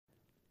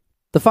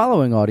The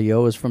following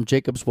audio is from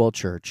Jacob's Well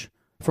Church.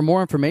 For more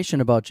information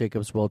about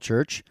Jacob's Well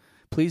Church,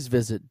 please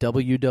visit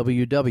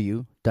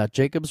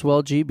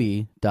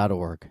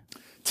www.jacobswellgb.org.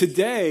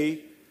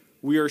 Today,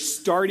 we are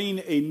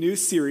starting a new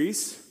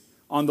series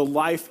on the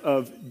life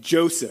of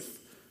Joseph.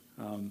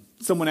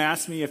 Someone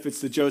asked me if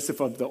it's the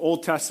Joseph of the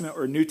Old Testament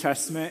or New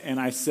Testament, and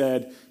I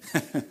said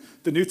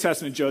the New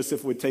Testament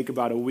Joseph would take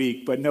about a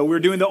week. But no,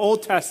 we're doing the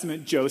Old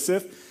Testament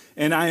Joseph,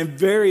 and I am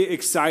very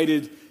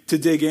excited to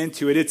dig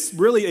into it. It's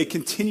really a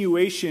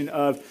continuation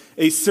of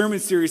a sermon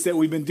series that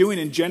we've been doing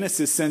in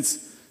Genesis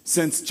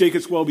since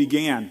Jacob's Well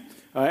began.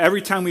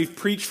 Every time we've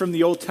preached from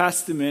the Old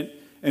Testament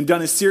and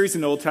done a series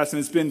in the Old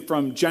Testament, it's been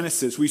from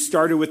Genesis. We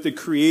started with the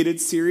Created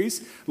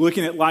series,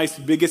 looking at life's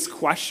biggest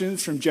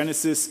questions from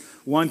Genesis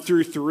 1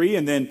 through 3,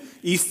 and then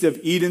East of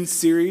Eden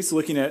series,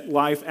 looking at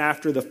life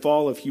after the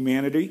fall of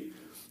humanity.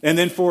 And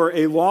then for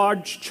a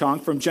large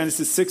chunk from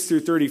Genesis 6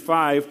 through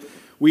 35,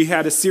 we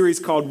had a series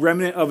called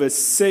Remnant of a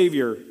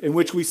Savior, in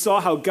which we saw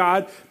how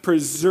God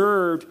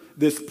preserved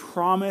this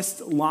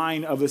promised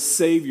line of a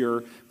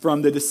Savior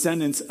from the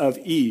descendants of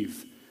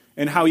Eve,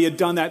 and how he had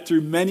done that through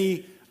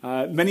many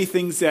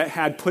things that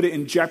had put it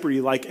in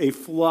jeopardy, like a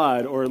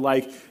flood or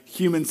like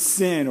human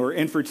sin or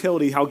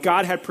infertility, how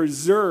God had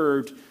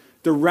preserved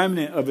the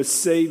remnant of a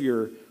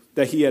Savior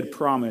that he had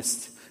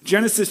promised.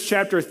 Genesis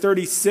chapter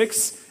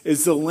 36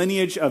 is the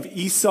lineage of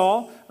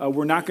Esau.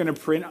 We're not going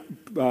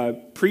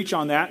to preach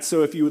on that,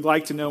 so if you would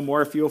like to know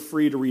more, feel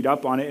free to read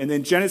up on it. And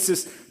then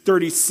Genesis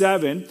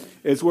 37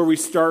 is where we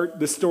start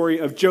the story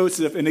of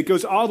Joseph, and it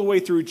goes all the way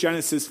through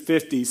Genesis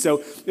 50.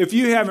 So if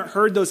you haven't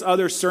heard those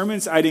other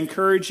sermons, I'd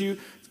encourage you,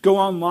 go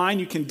online.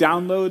 You can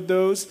download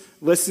those,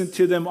 listen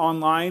to them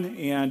online,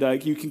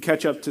 and you can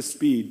catch up to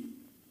speed.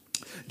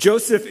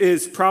 Joseph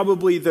is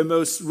probably the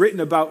most written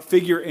about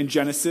figure in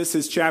Genesis.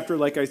 His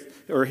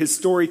his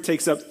story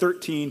takes up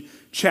 13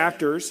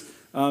 chapters.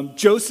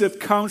 Joseph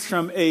comes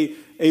from a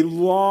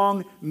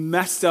long,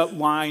 messed up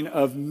line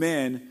of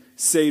men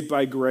saved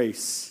by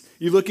grace.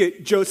 You look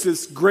at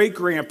Joseph's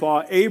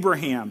great-grandpa,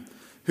 Abraham,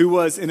 who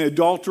was an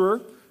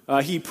adulterer.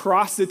 He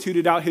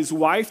prostituted out his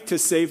wife to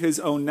save his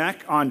own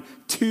neck on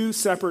 2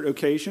 separate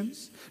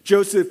occasions.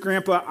 Joseph's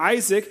grandpa,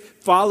 Isaac,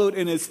 followed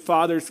in his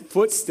father's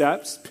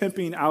footsteps,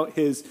 pimping out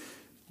his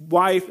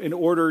wife in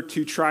order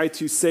to try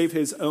to save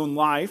his own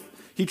life.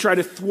 He tried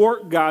to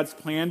thwart God's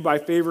plan by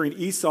favoring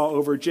Esau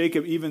over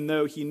Jacob, even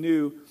though he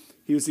knew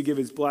he was to give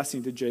his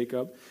blessing to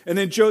Jacob. And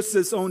then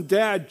Joseph's own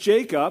dad,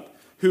 Jacob,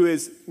 who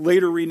is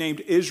later renamed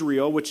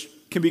Israel, which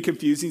can be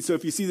confusing. So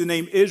if you see the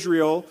name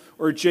Israel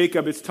or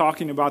Jacob, it's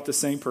talking about the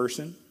same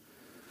person.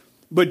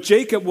 But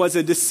Jacob was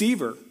a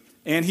deceiver,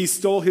 and he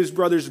stole his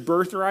brother's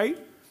birthright.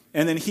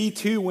 And then he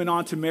too went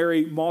on to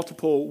marry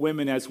multiple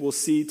women, as we'll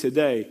see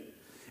today.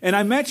 And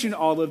I mention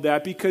all of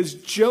that because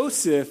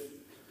Joseph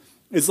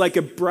is like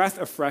a breath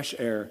of fresh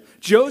air.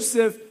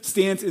 Joseph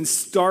stands in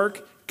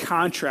stark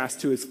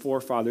contrast to his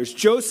forefathers.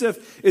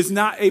 Joseph is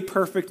not a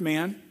perfect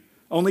man.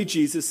 Only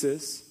Jesus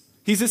is.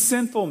 He's a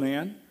sinful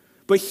man,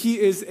 but he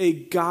is a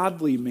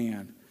godly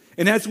man.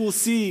 And as we'll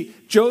see,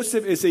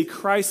 Joseph is a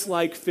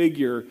Christ-like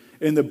figure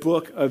in the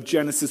book of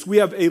Genesis. We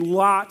have a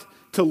lot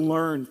to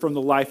learn from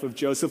the life of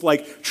Joseph,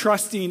 like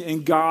trusting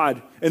in God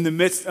in the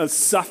midst of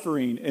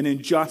suffering and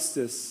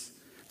injustice,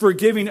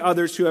 forgiving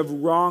others who have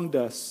wronged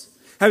us,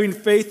 having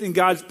faith in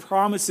God's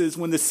promises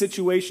when the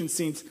situation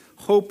seems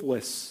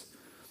hopeless,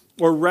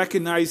 or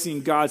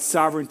recognizing God's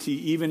sovereignty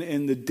even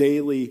in the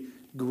daily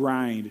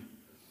grind.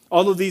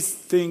 All of these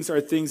things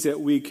are things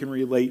that we can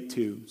relate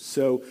to.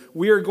 So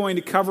we are going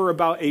to cover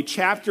about a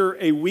chapter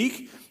a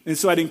week, and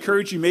so I'd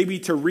encourage you maybe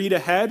to read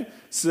ahead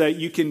so that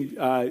you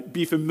can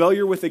be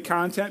familiar with the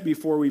content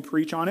before we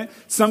preach on it.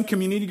 Some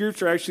community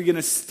groups are actually going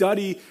to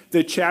study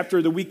the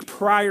chapter the week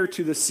prior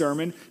to the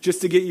sermon just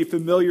to get you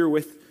familiar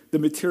with the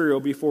material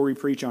before we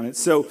preach on it.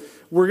 So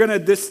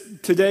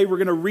today we're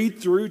going to read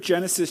through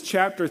Genesis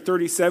chapter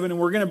 37, and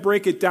we're going to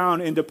break it down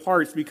into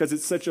parts because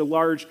it's such a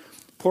large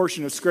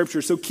portion of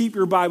Scripture. So keep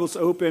your Bibles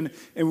open,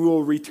 and we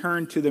will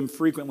return to them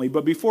frequently.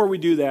 But before we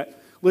do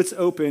that, let's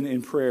open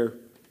in prayer.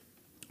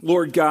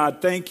 Lord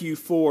God, thank you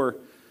for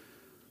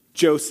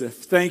Joseph.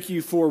 Thank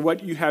you for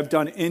what you have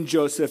done in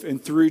Joseph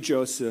and through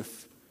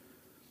Joseph.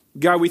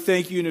 God, we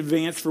thank you in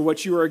advance for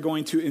what you are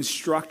going to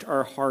instruct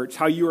our hearts,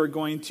 how you are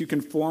going to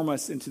conform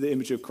us into the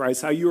image of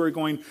Christ, how you are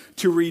going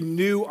to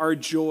renew our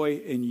joy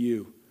in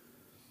you.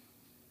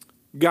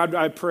 God,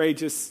 I pray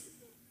just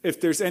if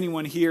there's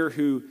anyone here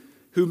who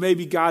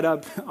maybe got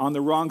up on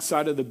the wrong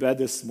side of the bed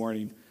this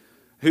morning,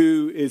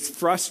 who is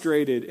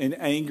frustrated and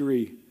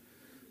angry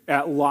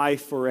at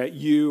life or at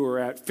you or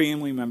at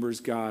family members,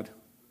 God,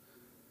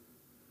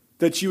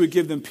 that you would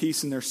give them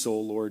peace in their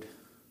soul, Lord.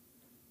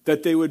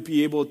 That they would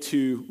be able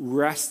to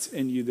rest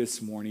in you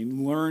this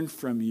morning, learn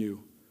from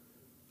you.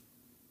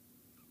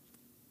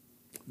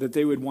 That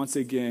they would once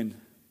again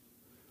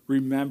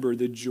remember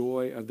the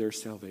joy of their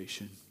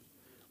salvation.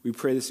 We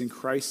pray this in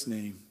Christ's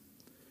name.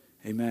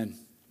 Amen.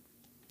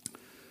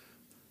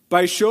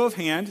 By a show of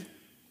hand,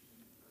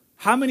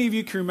 how many of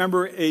you can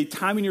remember a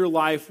time in your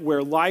life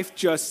where life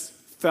just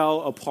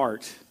fell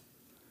apart,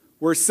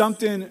 where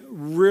something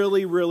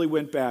really, really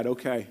went bad.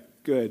 Okay,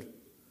 good.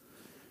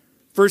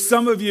 For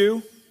some of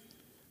you,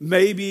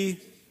 maybe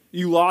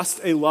you lost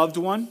a loved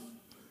one.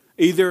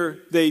 Either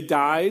they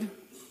died,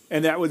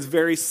 and that was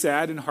very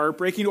sad and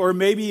heartbreaking, or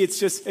maybe it's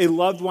just a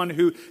loved one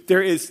who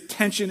there is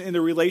tension in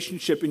the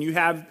relationship, and you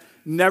have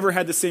never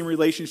had the same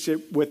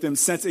relationship with them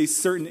since a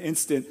certain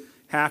instant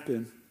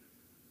happened.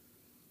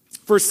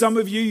 For some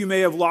of you, you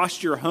may have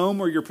lost your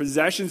home or your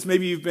possessions.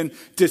 Maybe you've been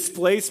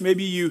displaced.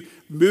 Maybe you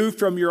moved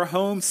from your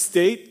home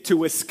state to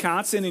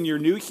Wisconsin and you're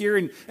new here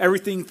and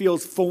everything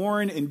feels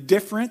foreign and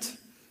different.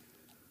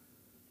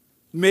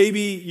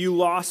 Maybe you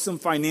lost some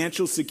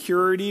financial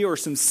security or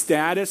some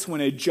status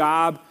when a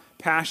job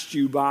passed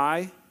you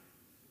by.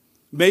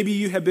 Maybe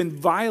you have been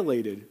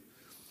violated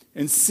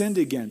and sinned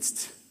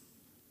against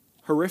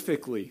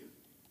horrifically.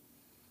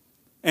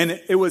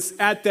 And it was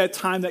at that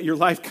time that your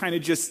life kind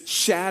of just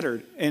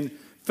shattered and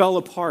fell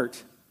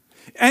apart.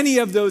 Any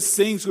of those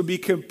things would be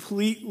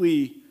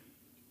completely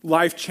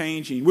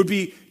life-changing, would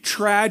be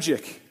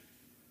tragic.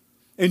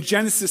 In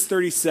Genesis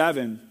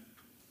 37,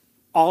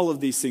 all of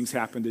these things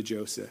happened to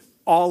Joseph.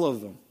 All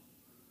of them.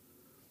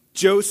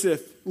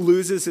 Joseph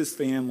loses his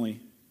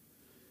family.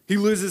 He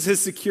loses his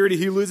security.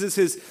 He loses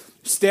his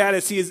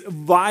status. He is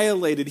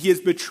violated. He is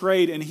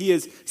betrayed, and he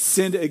has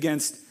sinned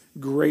against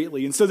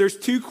greatly. And so there's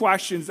two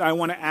questions I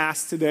want to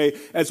ask today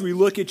as we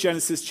look at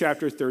Genesis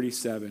chapter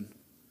 37.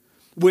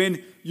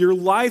 When your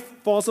life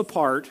falls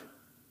apart,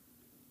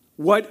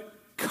 what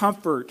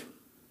comfort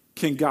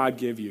can God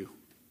give you?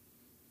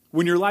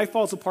 When your life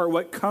falls apart,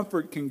 what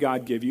comfort can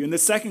God give you? And the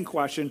second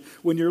question,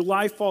 when your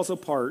life falls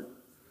apart,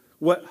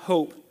 what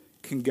hope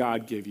can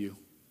God give you?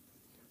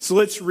 So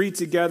let's read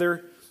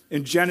together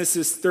in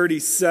Genesis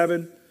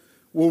 37.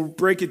 We'll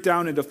break it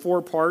down into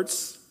 4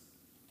 parts.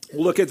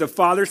 We'll look at the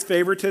father's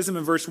favoritism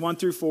in verse 1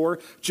 through 4,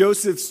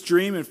 Joseph's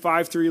dream in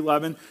 5 through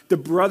 11, the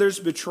brother's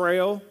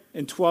betrayal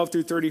in 12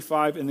 through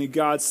 35, and then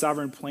God's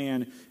sovereign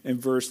plan in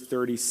verse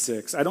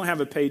 36. I don't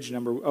have a page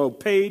number.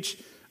 Page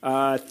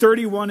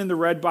 31 in the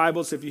red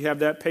Bibles, if you have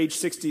that, page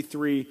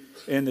 63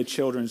 in the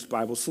children's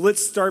Bible. So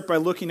let's start by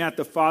looking at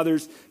the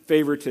father's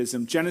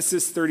favoritism.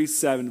 Genesis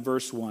 37,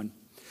 verse 1.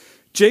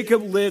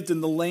 Jacob lived in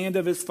the land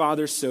of his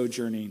father's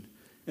sojourning,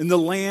 in the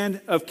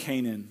land of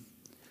Canaan.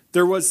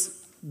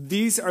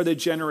 These are the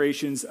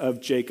generations of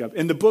Jacob.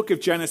 In the book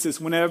of Genesis,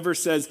 whenever it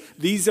says,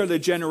 these are the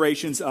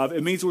generations of,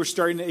 it means we're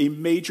starting a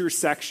major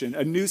section,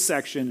 a new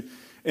section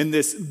in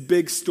this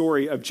big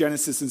story of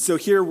Genesis. And so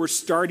here we're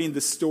starting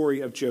the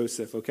story of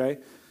Joseph, okay?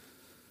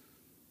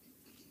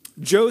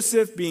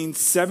 Joseph, being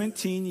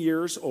 17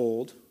 years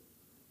old,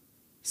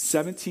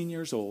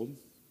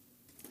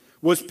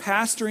 was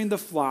pasturing the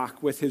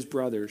flock with his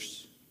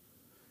brothers.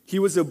 He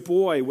was a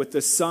boy with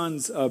the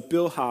sons of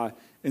Bilhah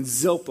and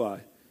Zilpah,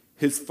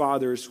 his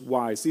father's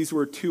wives. These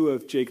were 2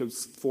 of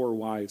Jacob's 4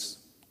 wives.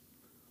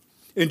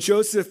 And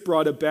Joseph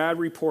brought a bad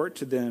report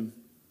to them,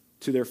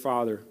 to their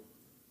father.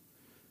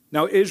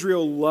 Now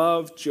Israel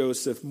loved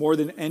Joseph more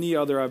than any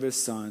other of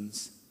his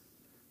sons,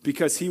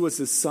 because he was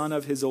the son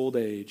of his old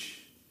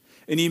age.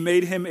 And he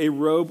made him a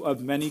robe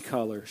of many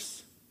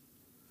colors.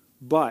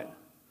 But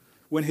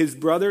when his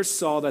brothers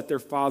saw that their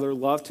father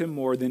loved him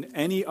more than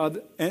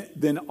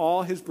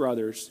all his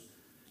brothers,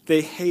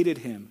 they hated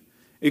him.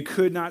 It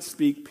could not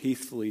speak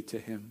peacefully to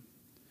him.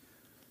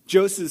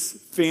 Joseph's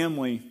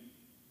family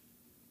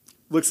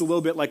looks a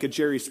little bit like a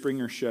Jerry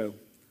Springer show.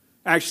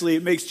 Actually,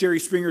 it makes Jerry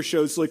Springer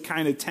shows look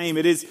kind of tame.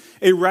 It is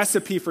a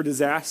recipe for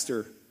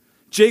disaster.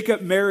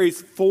 Jacob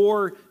marries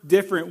 4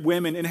 different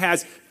women and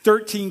has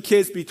 13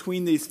 kids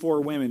between these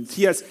 4 women.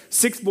 He has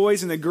 6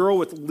 boys and a girl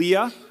with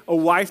Leah, a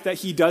wife that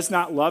he does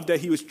not love, that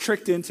he was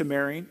tricked into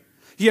marrying.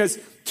 He has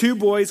 2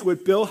 boys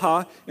with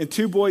Bilhah and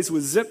 2 boys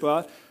with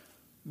Zilpah,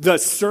 the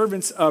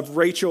servants of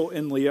Rachel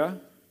and Leah.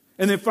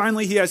 And then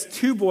finally, he has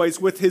 2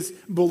 boys with his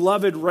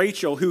beloved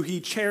Rachel, who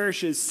he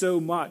cherishes so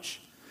much.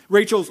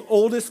 Rachel's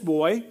oldest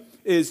boy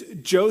is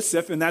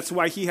Joseph, and that's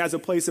why he has a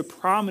place of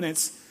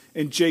prominence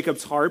in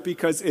Jacob's heart,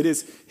 because it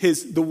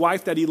is the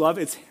wife that he loved.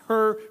 It's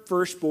her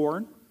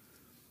firstborn.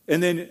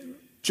 And then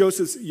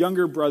Joseph's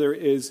younger brother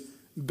is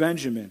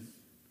Benjamin.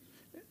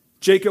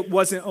 Jacob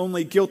wasn't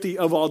only guilty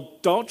of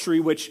adultery,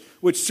 which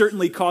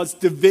certainly caused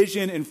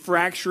division and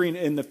fracturing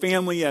in the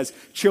family as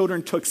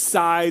children took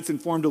sides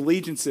and formed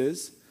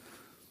allegiances,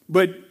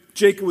 but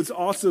Jacob was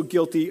also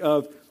guilty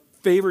of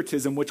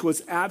favoritism, which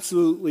was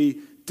absolutely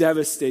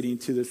devastating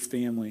to this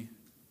family.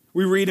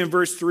 We read in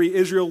verse 3,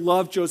 Israel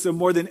loved Joseph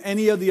more than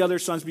any of the other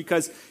sons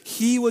because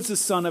he was the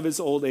son of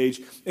his old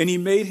age, and he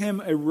made him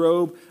a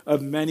robe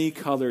of many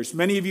colors.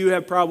 Many of you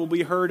have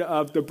probably heard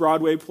of the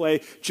Broadway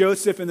play,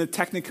 Joseph in the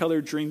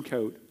Technicolor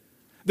Dreamcoat.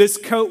 This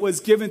coat was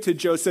given to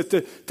Joseph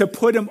to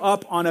put him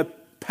up on a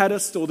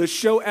pedestal, to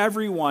show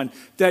everyone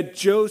that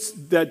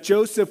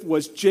Joseph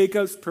was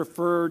Jacob's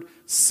preferred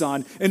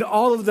son. And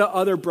all of the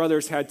other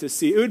brothers had to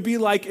see. It would be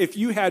like if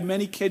you had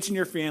many kids in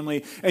your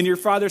family and your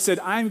father said,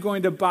 I'm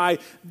going to buy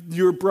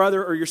your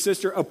brother or your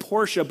sister a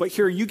Porsche, but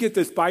here you get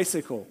this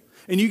bicycle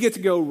and you get to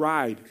go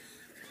ride.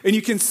 And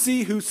you can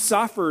see who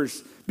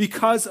suffers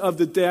because of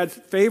the dad's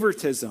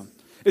favoritism.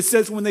 It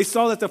says when they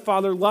saw that the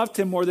father loved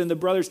him more than the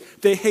brothers,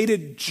 they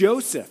hated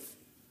Joseph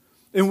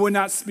and would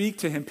not speak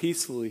to him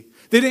peacefully.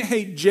 They didn't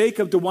hate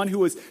Jacob, the one who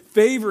was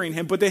favoring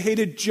him, but they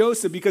hated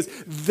Joseph because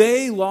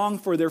they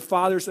longed for their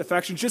father's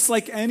affection, just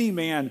like any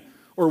man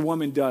or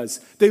woman does.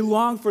 They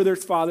long for their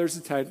father's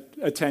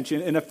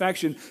attention and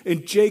affection,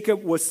 and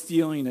Jacob was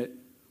stealing it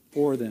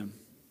for them.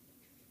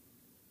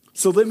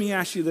 So let me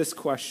ask you this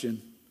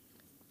question.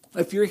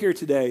 If you're here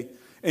today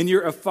and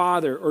you're a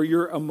father or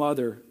you're a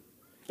mother,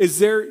 is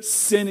there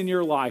sin in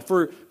your life?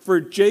 For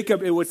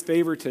Jacob, it was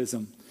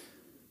favoritism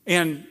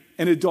and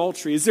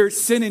adultery. Is there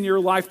sin in your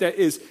life that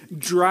is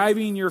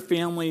driving your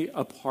family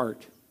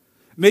apart?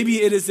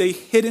 Maybe it is a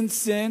hidden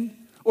sin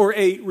or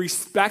a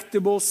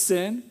respectable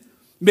sin.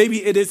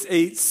 Maybe it is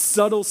a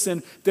subtle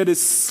sin that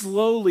is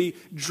slowly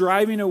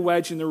driving a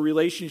wedge in the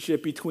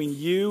relationship between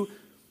you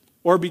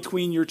or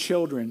between your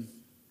children.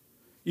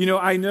 You know,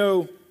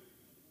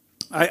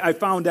 I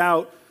found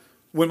out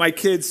when my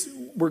kids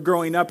were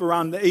growing up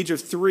around the age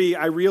of 3,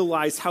 I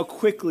realized how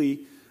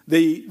quickly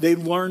they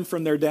learn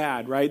from their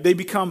dad, right? They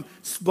become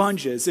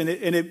sponges, and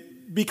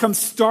it becomes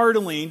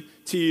startling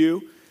to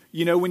you.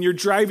 You know, when you're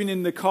driving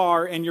in the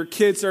car and your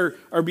kids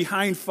are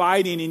behind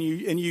fighting and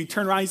you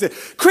turn around and you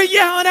say, quit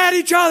yelling at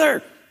each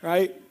other,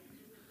 right?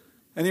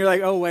 And you're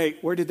like, oh, wait,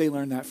 where did they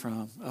learn that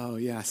from? Oh,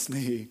 yes,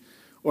 me.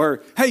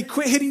 Or, hey,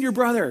 quit hitting your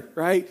brother,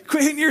 right?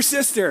 Quit hitting your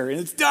sister. And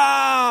it's,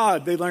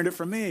 they learned it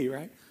from me,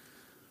 right?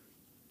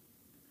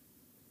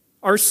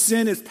 Our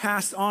sin is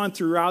passed on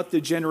throughout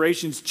the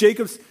generations.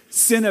 Jacob's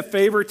sin of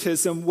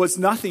favoritism was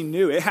nothing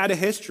new. It had a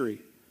history.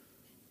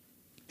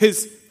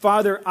 His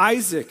father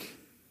Isaac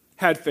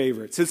had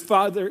favorites.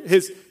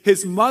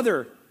 His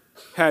mother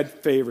had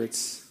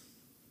favorites.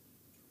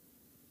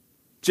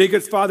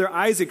 Jacob's father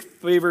Isaac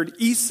favored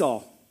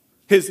Esau.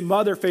 His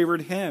mother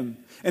favored him.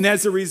 And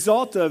as a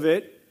result of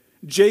it,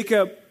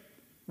 Jacob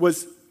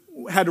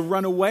had to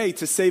run away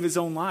to save his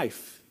own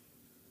life.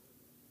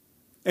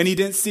 And he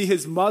didn't see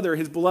his mother,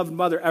 his beloved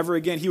mother, ever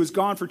again. He was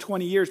gone for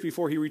 20 years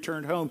before he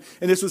returned home.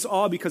 And this was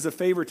all because of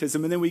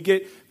favoritism. And then we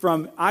get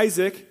from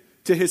Isaac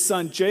to his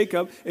son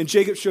Jacob, and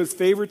Jacob shows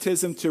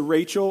favoritism to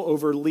Rachel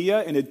over Leah,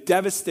 and it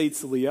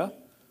devastates Leah.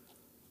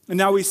 And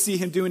now we see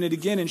him doing it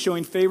again and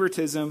showing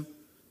favoritism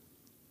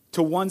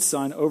to one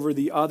son over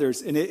the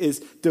others, and it is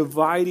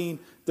dividing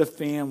the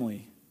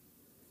family.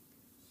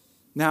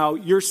 Now,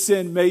 your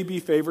sin may be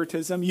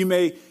favoritism. You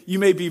may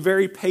be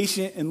very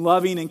patient and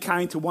loving and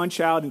kind to one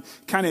child and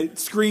kind of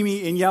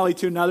screamy and yelly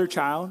to another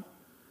child.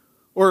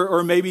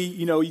 Or maybe,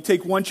 you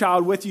take one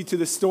child with you to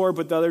the store,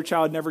 but the other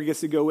child never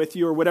gets to go with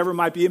you, or whatever it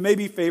might be. It may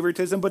be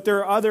favoritism, but there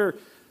are other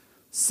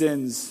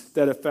sins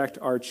that affect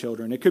our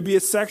children. It could be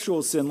a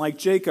sexual sin like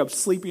Jacob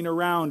sleeping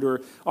around,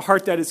 or a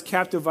heart that is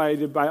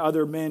captivated by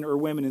other men or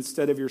women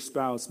instead of your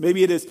spouse.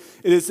 Maybe it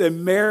is a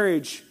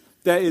marriage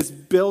that is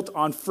built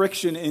on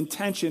friction and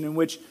tension, in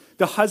which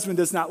the husband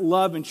does not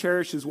love and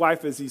cherish his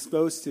wife as he's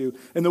supposed to,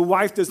 and the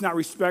wife does not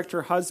respect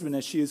her husband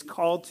as she is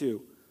called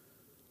to.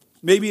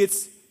 Maybe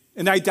it's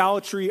an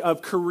idolatry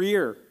of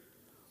career.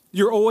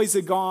 You're always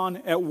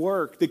gone at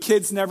work. The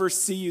kids never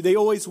see you. They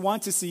always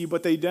want to see you,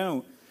 but they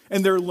don't.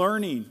 And they're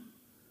learning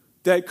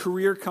that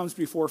career comes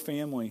before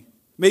family.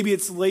 Maybe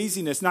it's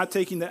laziness, not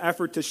taking the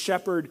effort to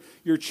shepherd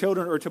your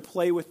children or to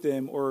play with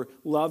them or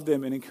love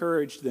them and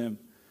encourage them.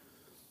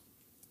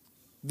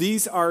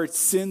 These are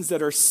sins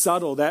that are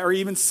subtle, that are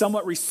even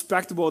somewhat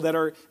respectable, that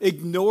are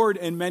ignored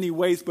in many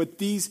ways, but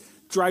these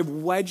drive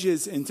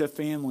wedges into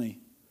family.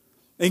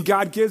 And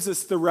God gives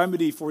us the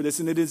remedy for this,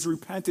 and it is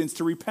repentance,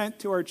 to repent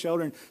to our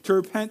children, to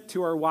repent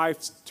to our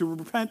wives, to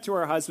repent to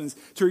our husbands,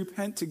 to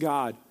repent to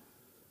God.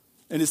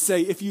 And to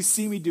say, if you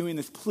see me doing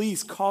this,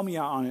 please call me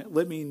out on it.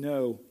 Let me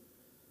know.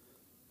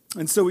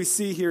 And so we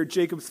see here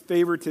Jacob's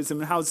favoritism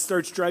and how it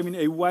starts driving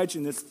a wedge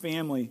in this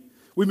family.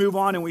 We move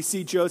on and we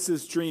see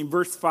Joseph's dream.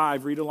 Verse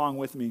 5, read along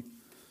with me.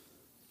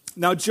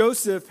 Now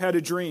Joseph had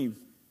a dream,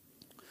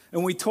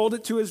 and when he told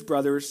it to his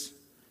brothers,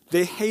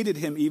 they hated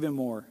him even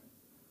more.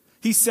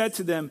 He said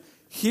to them,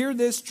 hear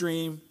this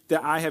dream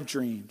that I have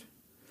dreamed.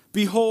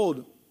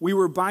 Behold, we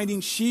were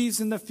binding sheaves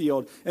in the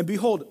field, and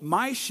behold,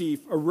 my sheaf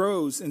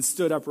arose and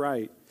stood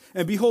upright.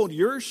 And behold,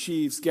 your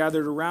sheaves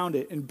gathered around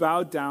it and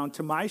bowed down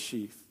to my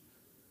sheaf.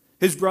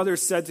 His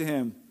brothers said to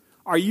him,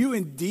 are you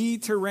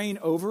indeed to reign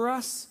over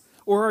us?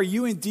 Or are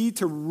you indeed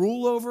to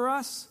rule over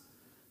us?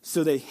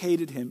 So they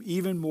hated him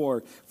even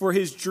more for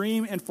his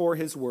dream and for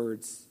his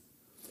words.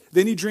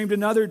 Then he dreamed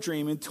another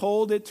dream and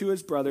told it to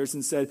his brothers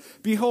and said,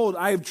 behold,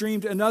 I have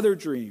dreamed another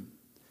dream.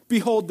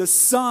 Behold, the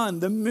sun,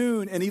 the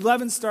moon, and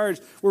 11 stars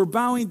were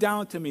bowing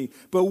down to me.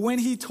 But when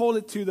he told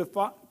it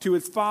to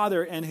his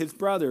father and his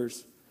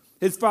brothers,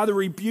 his father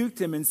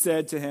rebuked him and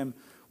said to him,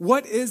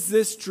 what is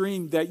this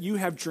dream that you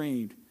have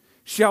dreamed?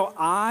 Shall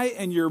I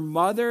and your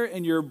mother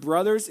and your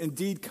brothers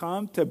indeed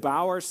come to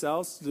bow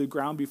ourselves to the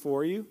ground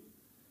before you?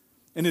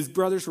 And his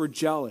brothers were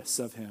jealous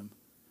of him.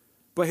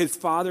 But his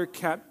father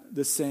kept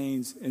the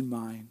sayings in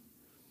mind.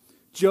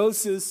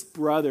 Joseph's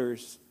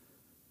brothers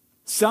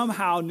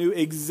somehow knew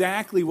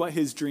exactly what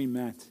his dream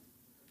meant.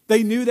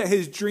 They knew that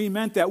his dream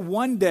meant that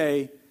one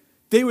day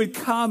they would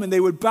come and they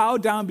would bow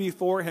down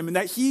before him and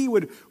that he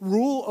would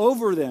rule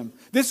over them.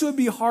 This would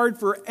be hard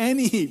for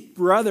any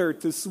brother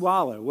to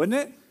swallow,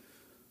 wouldn't it?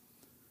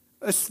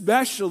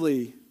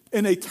 Especially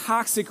in a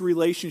toxic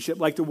relationship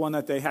like the one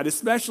that they had,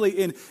 especially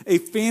in a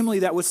family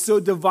that was so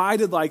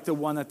divided like the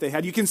one that they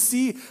had. You can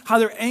see how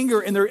their anger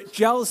and their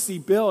jealousy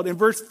build. In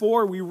verse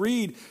 4, we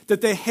read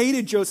that they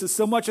hated Joseph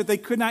so much that they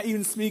could not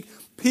even speak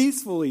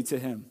peacefully to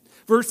him.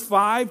 Verse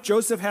 5,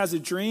 Joseph has a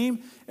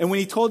dream, and when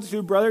he told the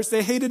two brothers,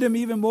 they hated him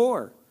even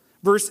more.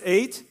 Verse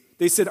 8,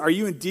 they said, "Are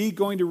you indeed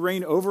going to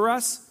reign over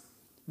us,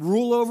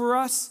 rule over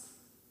us?"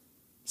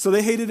 So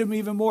they hated him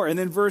even more. And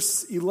then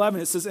verse 11,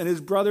 it says, "And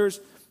his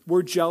brothers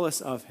were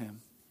jealous of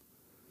him."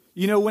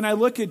 You know, when I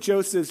look at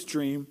Joseph's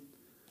dream,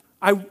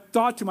 I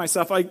thought to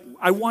myself,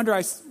 I wonder,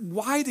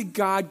 why did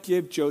God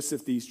give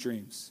Joseph these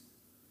dreams?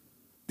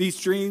 These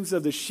dreams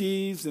of the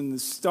sheaves and the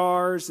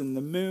stars and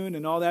the moon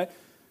and all that.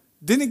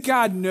 Didn't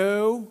God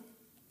know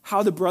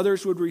how the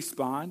brothers would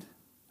respond?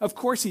 Of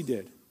course he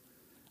did.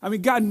 I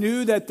mean, God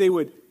knew that they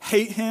would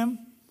hate him.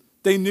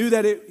 He knew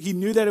that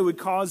it would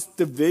cause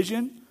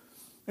division.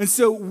 And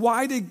so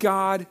why did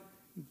God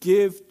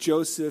give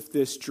Joseph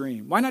this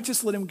dream? Why not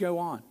just let him go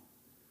on?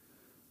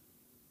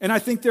 And I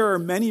think there are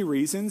many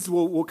reasons.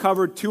 We'll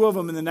cover two of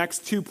them in the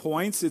next 2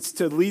 points. It's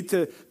to lead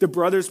to the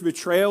brothers'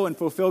 betrayal and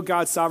fulfill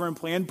God's sovereign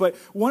plan. But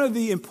one of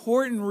the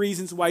important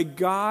reasons why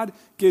God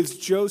gives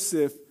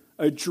Joseph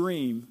a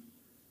dream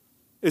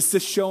is to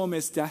show him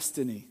his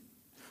destiny.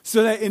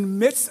 So that in the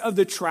midst of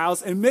the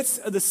trials, in the midst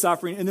of the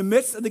suffering, in the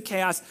midst of the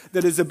chaos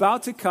that is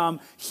about to come,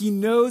 he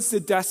knows the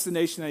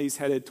destination that he's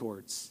headed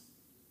towards.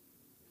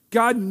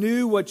 God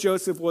knew what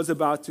Joseph was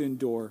about to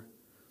endure.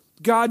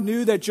 God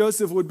knew that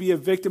Joseph would be a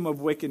victim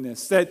of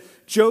wickedness, that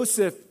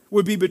Joseph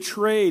would be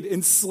betrayed,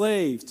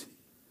 enslaved.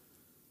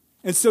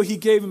 And so he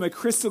gave him a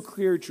crystal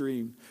clear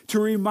dream to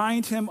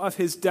remind him of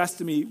his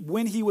destiny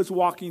when he was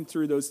walking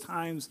through those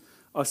times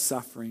of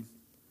suffering.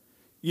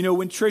 You know,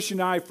 when Trish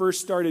and I first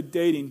started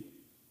dating,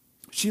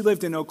 she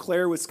lived in Eau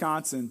Claire,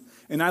 Wisconsin,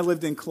 and I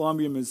lived in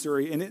Columbia,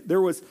 Missouri. And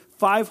there was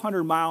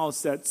 500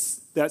 miles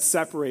that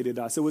separated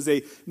us. It was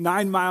a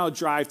 9-mile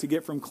drive to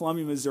get from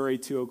Columbia, Missouri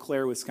to Eau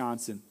Claire,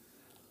 Wisconsin.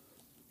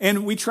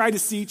 And we tried to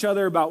see each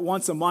other about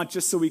once a month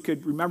just so we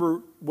could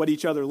remember what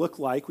each other looked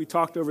like. We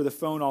talked over the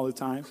phone all the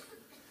time.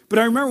 But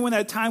I remember when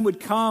that time would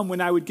come when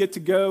I would get to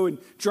go and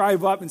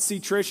drive up and see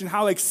Trish and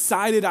how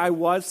excited I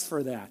was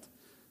for that.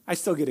 I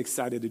still get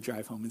excited to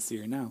drive home and see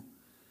her now.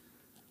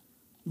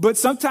 But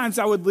sometimes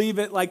I would leave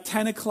at like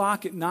 10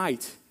 o'clock at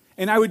night.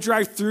 And I would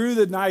drive through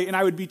the night and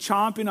I would be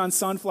chomping on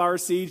sunflower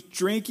seeds,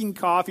 drinking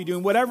coffee,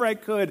 doing whatever I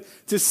could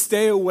to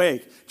stay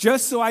awake,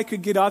 just so I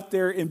could get up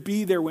there and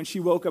be there when she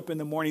woke up in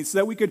the morning so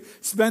that we could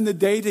spend the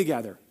day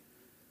together.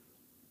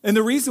 And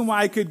the reason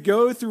why I could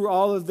go through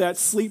all of that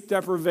sleep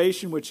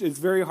deprivation, which is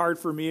very hard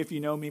for me if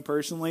you know me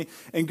personally,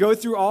 and go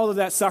through all of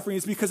that suffering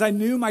is because I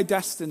knew my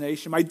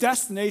destination. My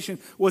destination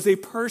was a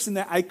person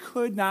that I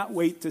could not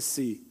wait to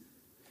see.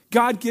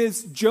 God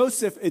gives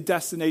Joseph a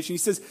destination. He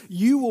says,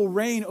 "You will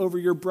reign over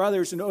your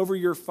brothers and over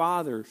your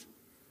fathers."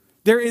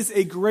 There is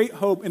a great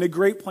hope and a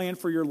great plan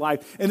for your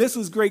life. And this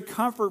was great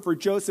comfort for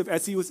Joseph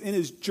as he was in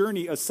his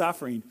journey of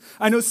suffering.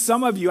 I know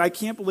some of you, I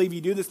can't believe you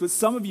do this, but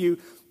some of you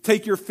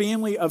take your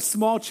family of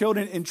small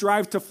children and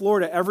drive to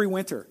Florida every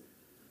winter.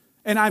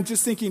 And I'm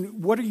just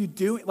thinking, what are you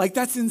doing? Like,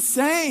 that's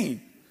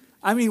insane.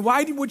 I mean,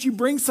 why would you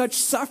bring such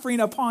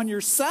suffering upon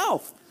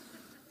yourself?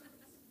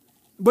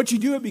 But you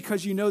do it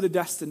because you know the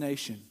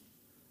destination.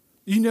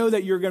 You know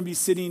that you're going to be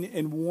sitting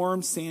in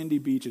warm, sandy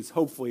beaches,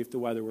 hopefully, if the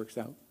weather works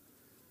out.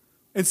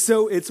 And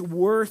so it's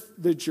worth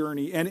the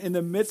journey. And in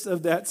the midst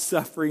of that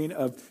suffering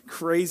of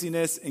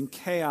craziness and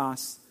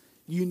chaos,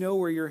 you know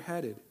where you're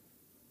headed.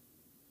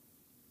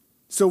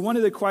 So one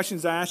of the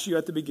questions I asked you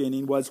at the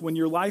beginning was, when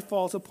your life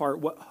falls apart,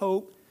 what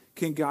hope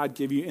can God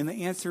give you? And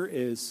the answer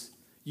is,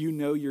 you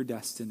know your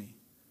destiny.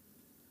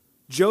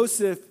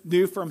 Joseph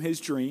knew from his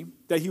dream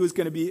that he was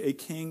going to be a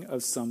king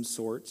of some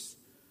sorts.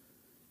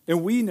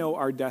 And we know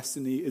our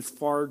destiny is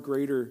far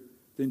greater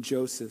than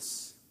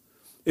Joseph's.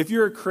 If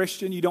you're a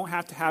Christian, you don't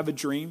have to have a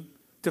dream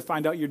to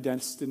find out your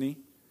destiny.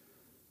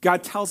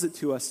 God tells it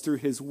to us through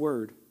his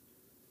word.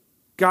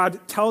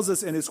 God tells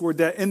us in his word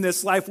that in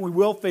this life we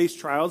will face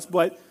trials,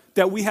 but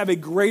that we have a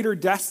greater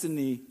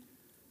destiny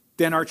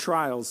than our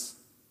trials.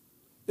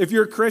 If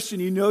you're a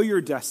Christian, you know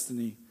your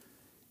destiny.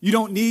 You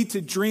don't need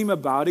to dream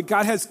about it.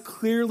 God has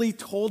clearly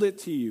told it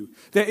to you,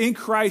 that in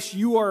Christ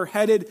you are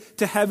headed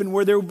to heaven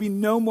where there will be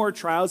no more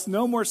trials,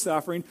 no more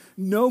suffering,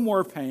 no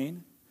more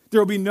pain. There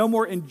will be no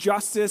more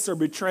injustice or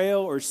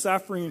betrayal or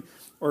suffering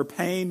or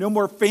pain, no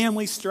more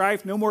family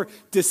strife, no more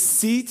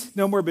deceit,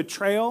 no more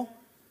betrayal.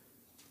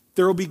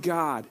 There will be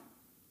God.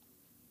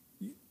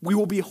 We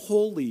will be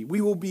holy.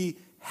 We will be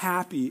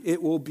happy.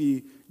 It will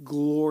be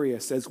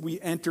glorious as we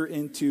enter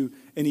into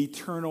an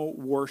eternal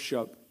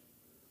worship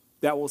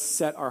that will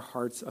set our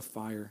hearts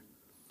afire.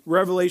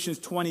 Revelation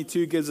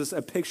 22 gives us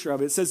a picture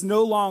of it. It says,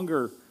 "No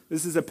longer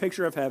This is a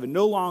picture of heaven.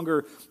 No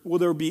longer will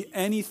there be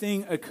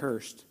anything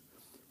accursed,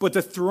 but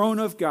the throne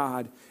of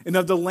God and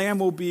of the Lamb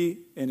will be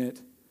in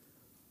it,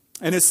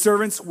 and his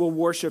servants will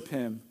worship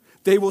him.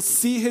 They will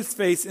see his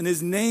face, and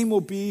his name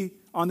will be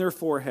on their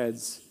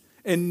foreheads,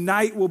 and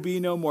night will be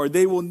no more.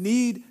 They will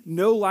need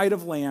no light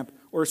of lamp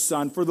or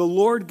sun, for the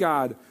Lord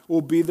God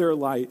will be their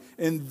light,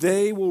 and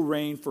they will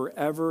reign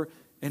forever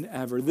and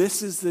ever.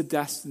 This is the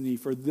destiny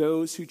for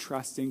those who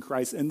trust in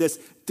Christ, and this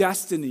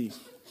destiny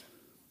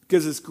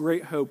gives us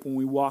great hope when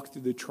we walk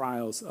through the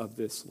trials of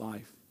this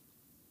life.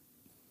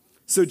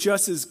 So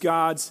just as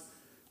God's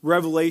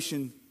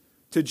revelation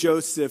to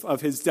Joseph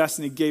of his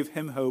destiny gave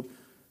him hope,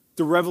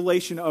 the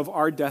revelation of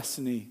our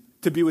destiny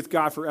to be with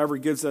God forever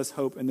gives us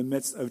hope in the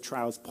midst of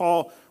trials.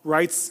 Paul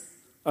writes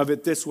of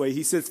it this way.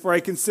 He says, "For I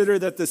consider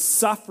that the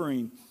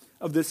suffering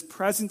of this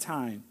present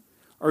time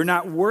are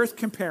not worth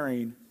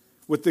comparing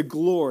with the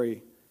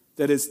glory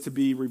that is to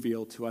be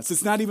revealed to us."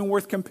 It's not even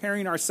worth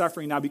comparing our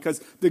suffering now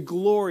because the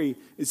glory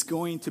is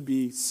going to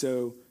be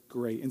so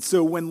great. And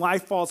so when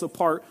life falls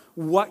apart,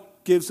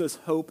 what gives us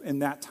hope in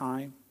that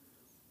time?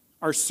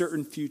 Our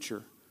certain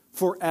future,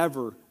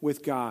 forever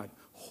with God,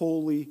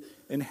 holy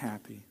and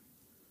happy.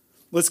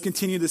 Let's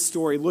continue the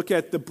story. Look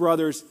at the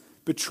brothers'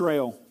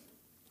 betrayal.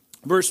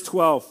 Verse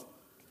 12.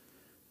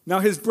 Now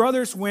his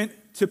brothers went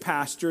to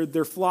pasture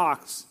their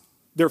flocks,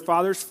 their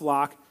father's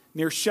flock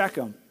near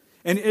Shechem.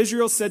 And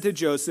Israel said to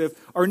Joseph,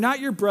 "Are not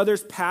your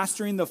brothers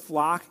pasturing the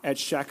flock at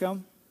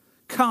Shechem?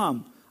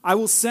 Come, I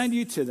will send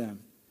you to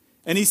them."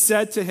 And he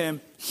said to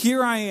him,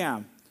 "Here I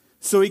am."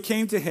 So he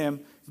came to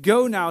him,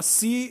 "Go now,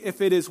 see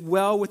if it is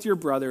well with your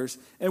brothers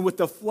and with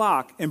the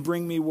flock, and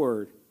bring me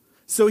word."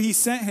 So he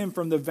sent him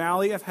from the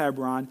valley of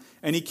Hebron,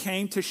 and he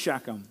came to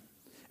Shechem.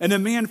 And a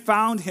man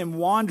found him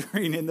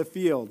wandering in the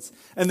fields.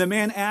 And the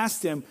man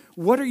asked him,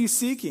 "What are you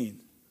seeking?"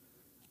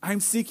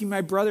 "I'm seeking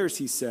my brothers,"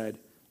 he said.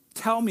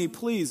 "Tell me,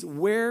 please,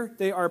 where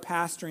they are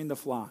pasturing the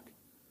flock."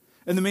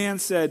 And the man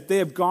said, "They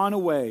have gone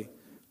away,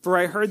 for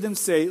I heard them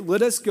say,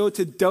 'Let us go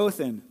to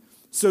Dothan.'"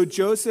 So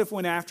Joseph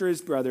went after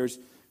his brothers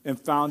and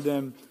found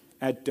them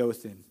at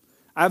Dothan.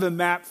 I have a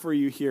map for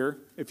you here,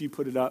 if you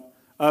put it up,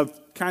 of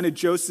kind of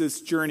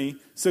Joseph's journey.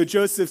 So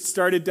Joseph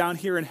started down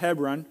here in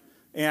Hebron,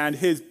 and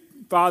his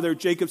father,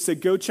 Jacob, said,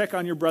 "Go check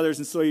on your brothers."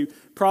 And so he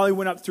probably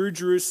went up through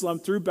Jerusalem,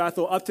 through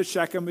Bethel, up to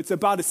Shechem. It's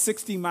about a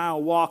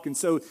 60-mile walk, and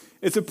so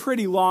it's a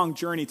pretty long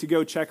journey to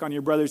go check on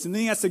your brothers. And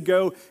then he has to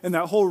go in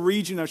that whole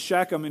region of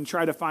Shechem and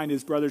try to find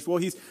his brothers. Well,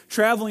 he's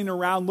traveling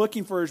around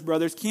looking for his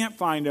brothers, can't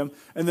find them,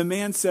 and the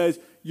man says,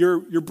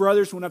 your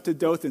brothers went up to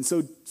Dothan.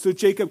 So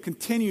Jacob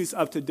continues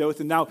up to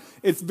Dothan. Now,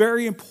 it's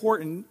very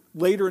important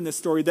later in the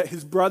story that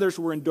his brothers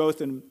were in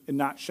Dothan and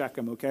not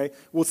Shechem, okay?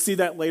 We'll see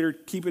that later.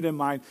 Keep it in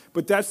mind.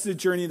 But that's the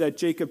journey that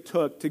Jacob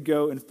took to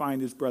go and find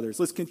his brothers.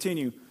 Let's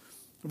continue.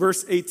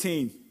 Verse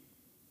 18.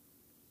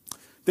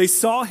 They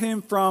saw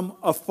him from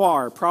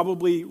afar,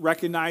 probably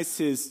recognized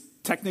his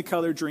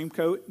Technicolor dream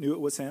coat, knew it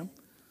was him.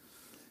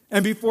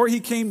 And before he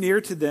came near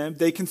to them,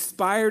 they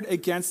conspired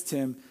against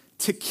him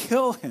to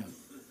kill him.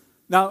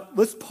 Now,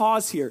 let's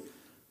pause here.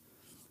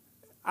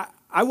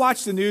 I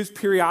watch the news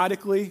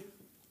periodically.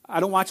 I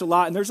don't watch a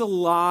lot, and there's a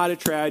lot of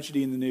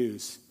tragedy in the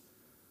news.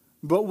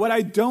 But what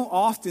I don't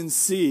often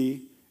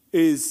see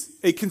is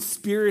a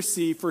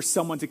conspiracy for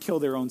someone to kill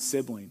their own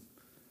sibling.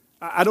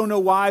 I don't know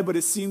why, but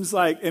it seems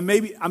like, and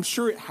maybe, I'm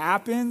sure it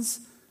happens,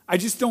 I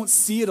just don't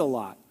see it a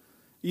lot.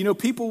 You know,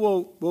 people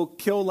will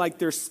kill like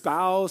their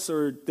spouse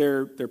or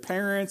their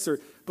parents,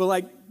 but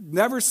like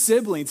never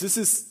siblings. This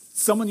is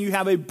someone you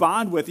have a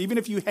bond with. Even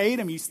if you hate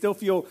him, you still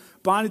feel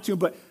bonded to him.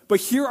 But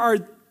here are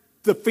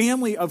the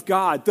family of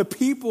God, the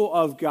people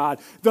of God,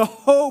 the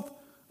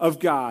hope of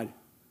God.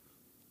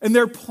 And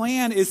their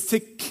plan is to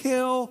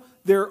kill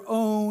their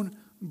own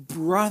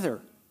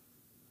brother.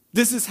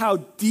 This is how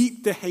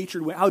deep the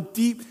hatred went, how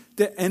deep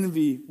the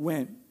envy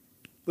went.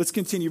 Let's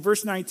continue.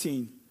 Verse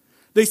 19.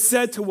 They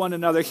said to one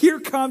another, "Here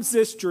comes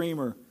this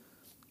dreamer.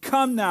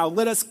 Come now,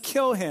 let us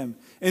kill him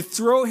and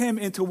throw him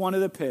into one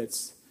of the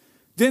pits.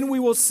 Then we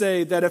will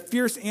say that a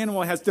fierce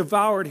animal has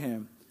devoured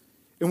him,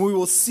 and we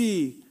will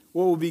see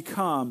what will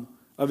become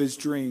of his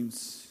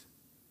dreams."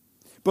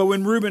 But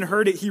when Reuben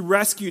heard it, he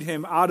rescued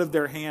him out of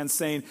their hands,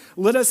 saying,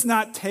 "Let us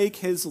not take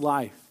his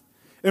life."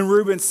 And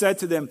Reuben said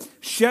to them,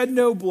 "Shed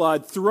no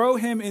blood, throw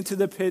him into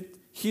the pit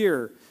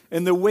here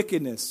in the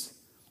wickedness,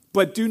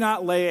 but do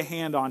not lay a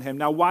hand on him."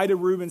 Now, why did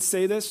Reuben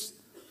say this?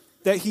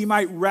 That he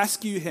might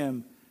rescue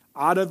him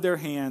out of their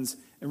hands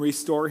and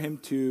restore him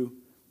to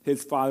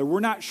his father.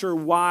 We're not sure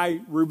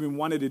why Reuben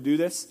wanted to do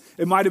this.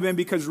 It might have been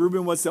because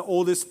Reuben was the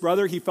oldest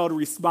brother. He felt a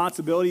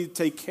responsibility to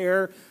take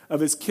care of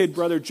his kid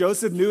brother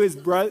Joseph. Knew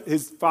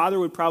his father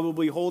would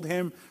probably hold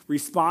him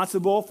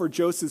responsible for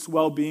Joseph's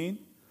well-being.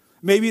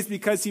 Maybe it's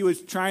because he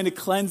was trying to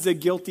cleanse a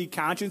guilty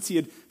conscience. He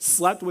had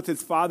slept with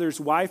his father's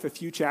wife a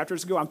few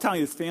chapters ago. I'm telling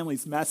you, his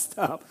family's messed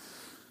up.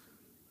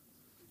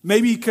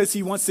 Maybe because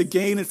he wants to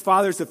gain his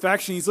father's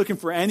affection. He's looking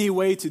for any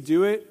way to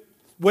do it.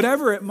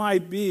 Whatever it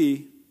might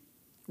be,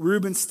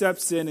 Reuben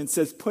steps in and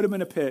says, "Put him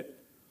in a pit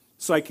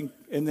so I can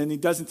and then he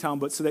doesn't tell him,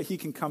 but so that he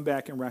can come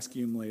back and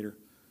rescue him later.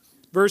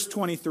 Verse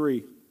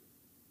 23.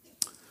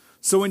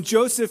 So when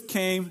Joseph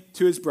came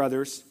to his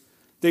brothers,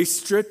 they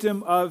stripped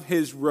him of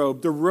his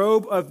robe, the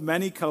robe of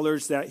many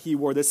colors that he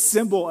wore, the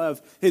symbol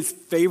of his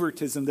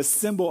favoritism, the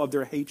symbol of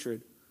their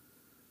hatred.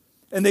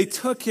 And they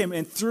took him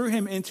and threw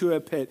him into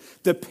a pit.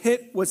 The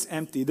pit was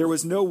empty. There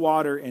was no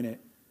water in it.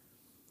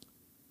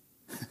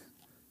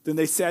 Then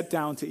they sat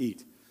down to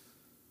eat.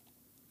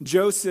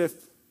 Joseph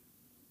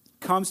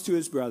comes to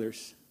his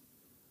brothers,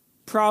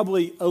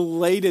 probably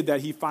elated that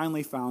he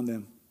finally found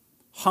them,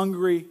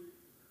 hungry,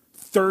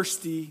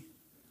 thirsty,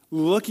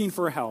 looking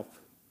for help.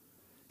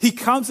 He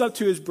comes up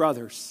to his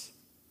brothers,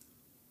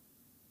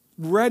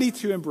 ready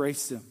to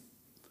embrace them,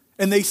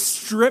 and they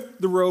strip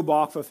the robe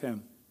off of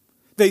him.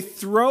 They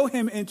throw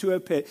him into a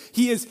pit.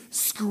 He is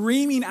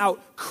screaming out,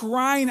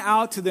 crying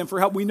out to them for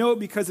help. We know it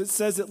because it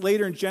says it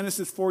later in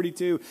Genesis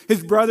 42.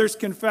 His brothers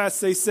confess.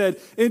 They said,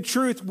 in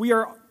truth, we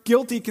are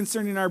guilty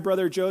concerning our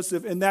brother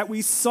Joseph, and that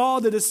we saw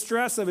the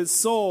distress of his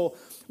soul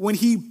when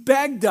he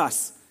begged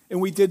us,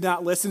 and we did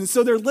not listen. And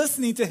so they're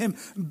listening to him,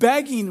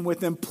 begging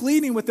with them,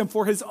 pleading with them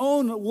for his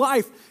own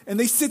life, and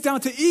they sit down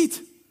to eat.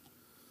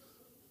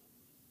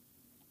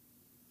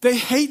 They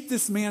hate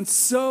this man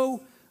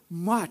so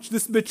much.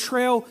 This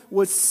betrayal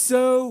was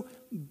so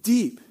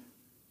deep.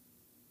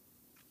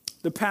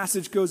 The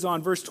passage goes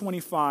on, verse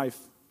 25.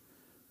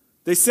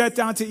 They sat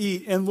down to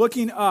eat, and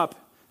looking up,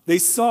 they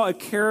saw a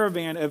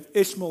caravan of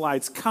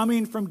Ishmaelites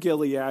coming from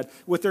Gilead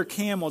with their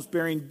camels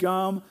bearing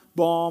gum,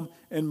 balm,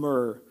 and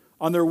myrrh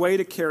on their way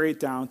to carry it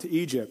down to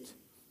Egypt.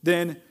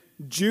 Then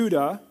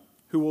Judah,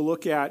 who we'll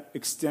look at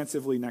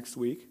extensively next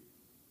week,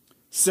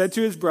 said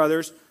to his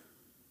brothers,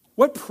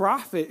 "What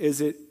profit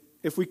is it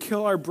if we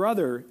kill our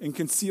brother and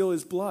conceal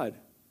his blood?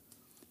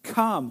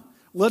 Come,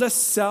 let us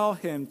sell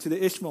him to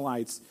the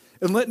Ishmaelites,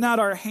 and let not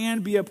our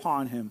hand be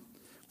upon him.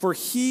 For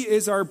he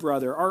is our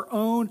brother, our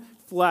own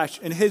flesh."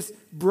 And his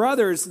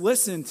brothers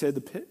listened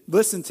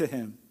to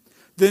him.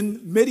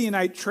 Then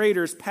Midianite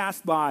traders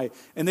passed by,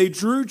 and they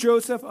drew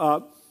Joseph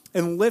up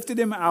and lifted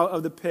him out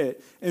of the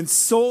pit and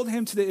sold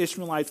him to the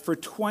Ishmaelites for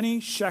 20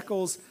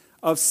 shekels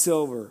of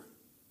silver.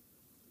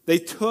 They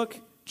took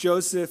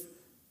Joseph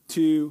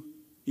to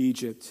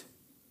Egypt.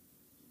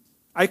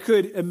 I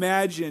could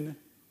imagine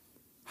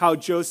how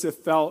Joseph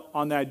felt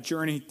on that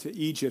journey to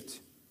Egypt.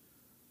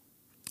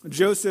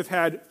 Joseph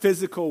had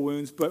physical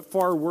wounds, but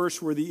far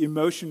worse were the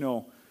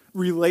emotional,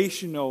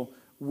 relational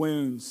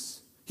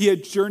wounds. He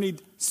had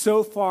journeyed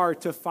so far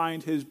to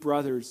find his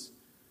brothers,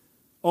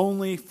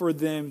 only for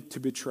them to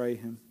betray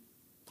him.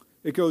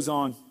 It goes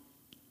on.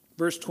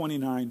 Verse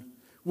 29.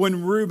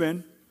 When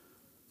Reuben,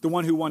 the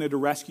one who wanted to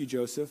rescue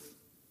Joseph,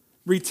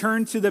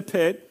 returned to the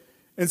pit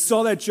and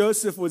saw that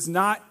Joseph was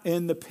not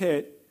in the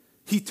pit,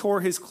 he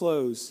tore his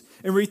clothes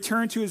and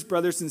returned to his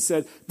brothers and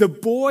said, "The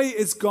boy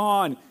is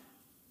gone,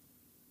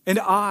 and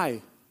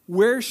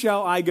where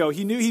shall I go?"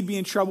 He knew he'd be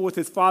in trouble with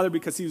his father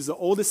because he was the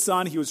oldest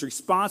son. He was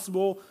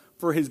responsible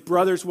for his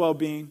brother's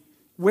well-being.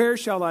 "Where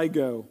shall I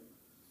go?"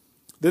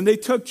 Then they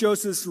took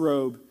Joseph's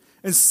robe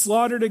and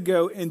slaughtered a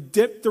goat and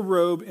dipped the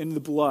robe in the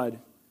blood.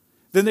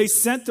 Then they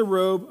sent the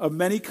robe of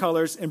many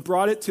colors and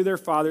brought it to their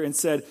father and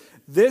said,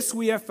 "This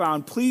we have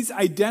found. Please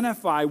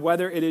identify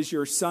whether it is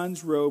your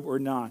son's robe or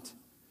not."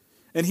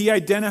 And he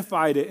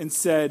identified it and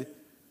said,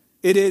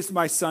 "It is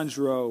my son's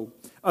robe.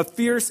 A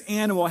fierce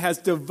animal has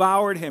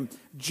devoured him.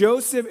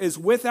 Joseph is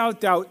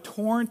without doubt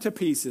torn to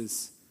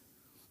pieces."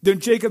 Then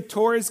Jacob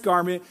tore his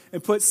garment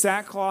and put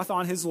sackcloth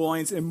on his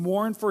loins and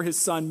mourned for his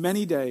son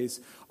many days.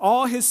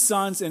 All his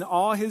sons and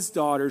all his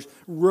daughters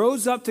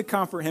rose up to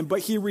comfort him, but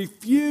he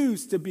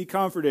refused to be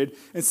comforted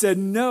and said,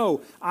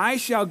 "No, I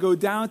shall go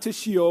down to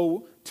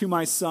Sheol to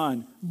my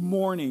son,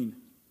 mourning."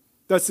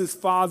 Thus his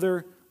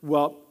father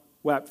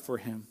wept for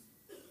him.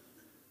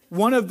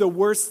 One of the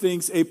worst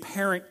things a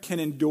parent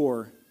can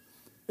endure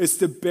is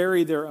to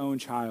bury their own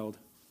child.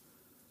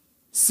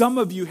 Some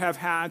of you have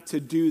had to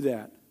do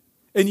that,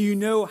 and you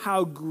know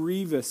how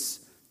grievous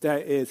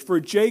that is. For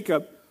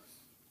Jacob,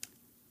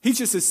 he's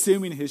just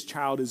assuming his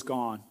child is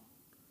gone.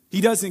 He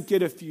doesn't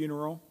get a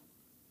funeral.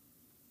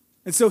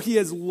 And so he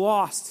has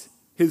lost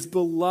his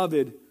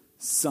beloved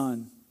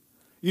son.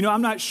 You know,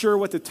 I'm not sure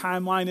what the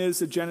timeline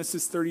is of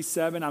Genesis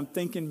 37. I'm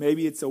thinking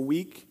maybe it's a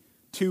week,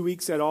 2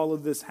 weeks that all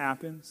of this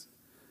happens.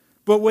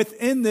 But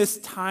within this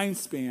time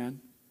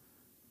span,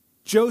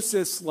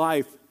 Joseph's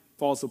life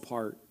falls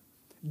apart.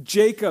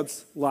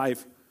 Jacob's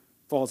life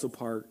falls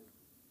apart.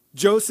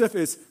 Joseph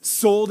is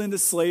sold into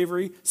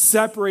slavery,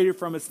 separated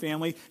from his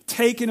family,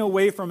 taken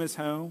away from his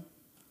home,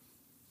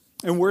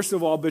 and worst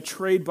of all,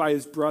 betrayed by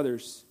his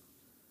brothers.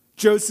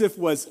 Joseph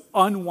was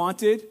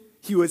unwanted.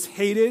 He was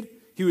hated.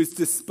 He was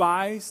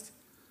despised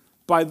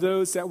by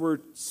those that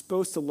were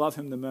supposed to love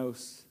him the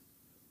most.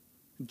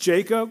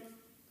 Jacob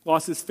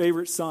lost his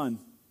favorite son,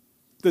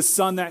 the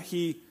son that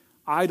he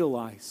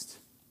idolized.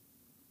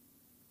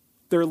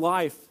 Their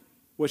life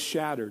was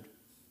shattered.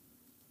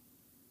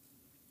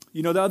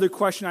 You know, the other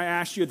question I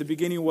asked you at the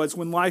beginning was,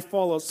 when life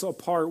falls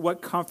apart,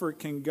 what comfort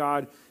can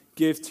God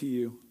give to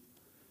you?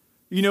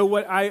 You know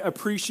what I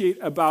appreciate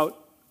about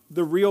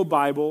the real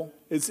Bible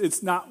is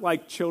it's not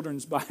like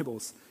children's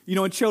Bibles. You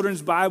know, in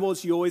children's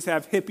Bibles, you always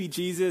have hippie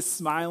Jesus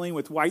smiling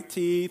with white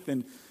teeth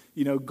and,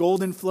 you know,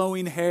 golden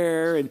flowing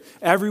hair, and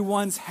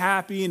everyone's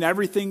happy and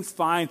everything's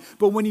fine.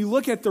 But when you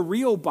look at the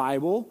real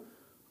Bible,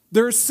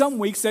 there are some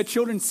weeks that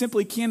children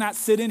simply cannot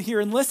sit in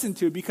here and listen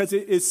to because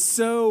it is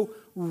so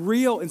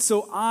real and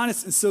so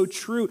honest and so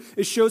true.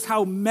 It shows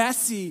how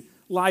messy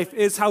life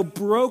is, how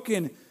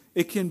broken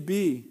it can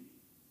be.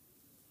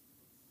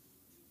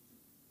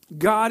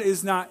 God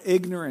is not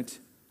ignorant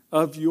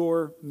of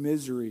your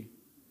misery.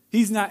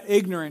 He's not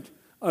ignorant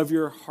of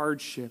your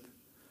hardship.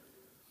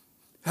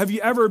 Have you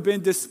ever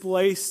been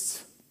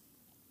displaced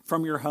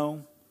from your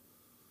home?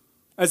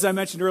 As I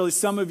mentioned earlier,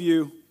 some of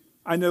you,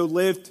 I know,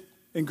 lived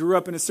and grew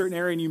up in a certain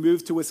area and you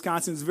moved to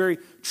Wisconsin. It's a very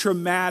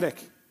traumatic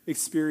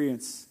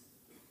experience.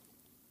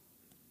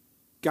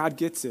 God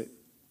gets it.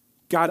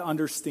 God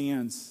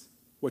understands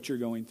what you're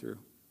going through.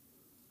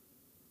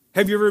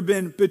 Have you ever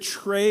been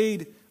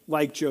betrayed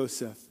like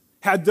Joseph?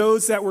 Had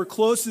those that were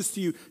closest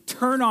to you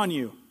turn on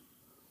you?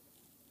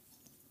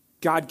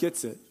 God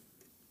gets it.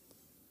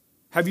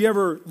 Have you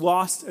ever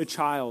lost a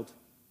child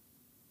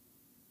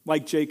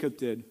like Jacob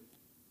did?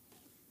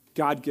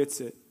 God gets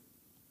it.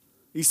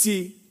 You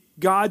see,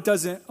 God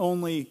doesn't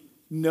only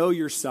know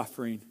your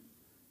suffering,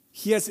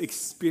 He has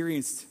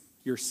experienced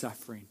your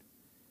suffering.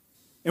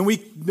 And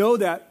we know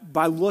that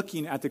by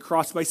looking at the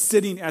cross, by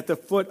sitting at the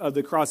foot of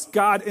the cross.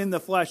 God in the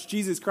flesh,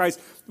 Jesus Christ,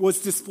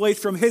 was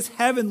displaced from His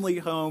heavenly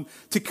home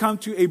to come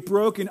to a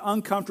broken,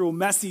 uncomfortable,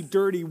 messy,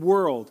 dirty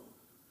world.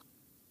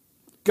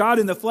 God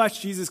in the flesh,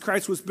 Jesus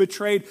Christ, was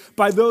betrayed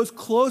by those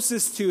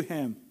closest to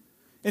Him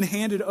and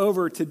handed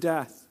over to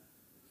death.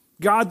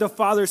 God the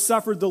Father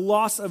suffered the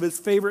loss of His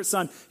favorite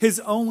Son, His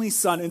only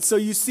Son. And so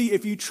you see,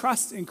 if you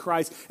trust in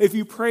Christ, if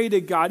you pray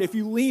to God, if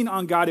you lean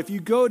on God, if you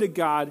go to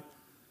God,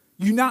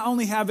 you not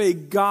only have a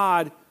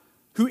God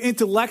who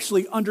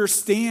intellectually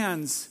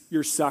understands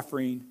your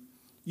suffering,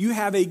 you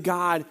have a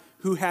God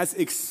who has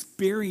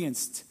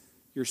experienced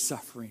your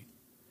suffering.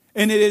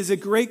 And it is a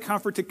great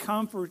comfort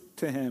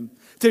to Him,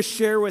 to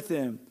share with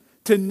Him,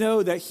 to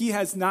know that He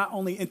has not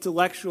only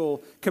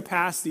intellectual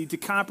capacity to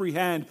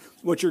comprehend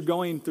what you're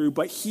going through,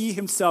 but He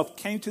Himself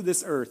came to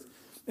this earth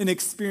and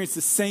experienced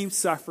the same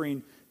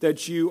suffering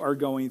that you are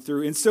going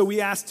through. And so we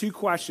ask two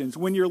questions.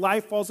 When your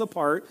life falls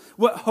apart,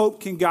 what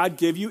hope can God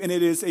give you? And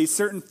it is a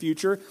certain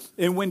future.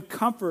 And what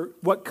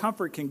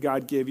comfort can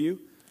God give you?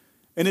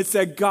 And it's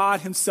that God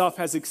Himself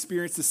has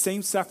experienced the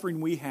same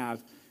suffering we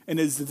have and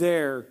is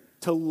there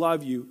to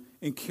love you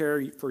and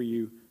care for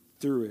you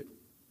through it.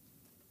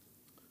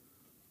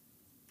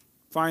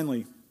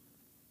 Finally,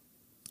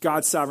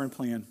 God's sovereign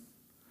plan.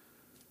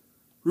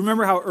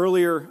 Remember how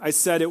earlier I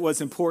said it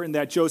was important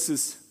that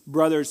Joseph's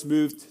brothers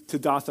moved to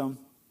Dothan?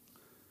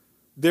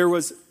 They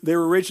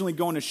were originally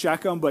going to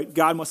Shechem, but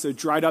God must have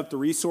dried up the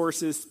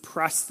resources,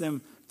 pressed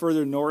them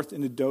further north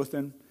into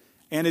Dothan.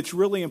 And it's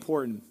really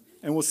important,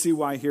 and we'll see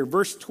why here.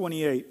 Verse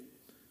 28,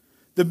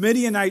 the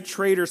Midianite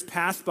traders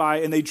passed by,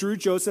 and they drew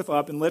Joseph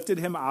up and lifted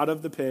him out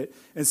of the pit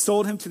and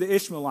sold him to the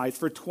Ishmaelites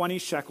for 20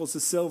 shekels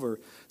of silver.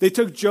 They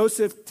took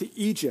Joseph to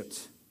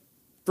Egypt.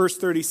 Verse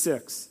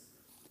 36,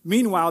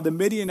 meanwhile, the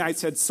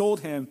Midianites had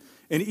sold him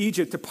in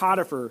Egypt to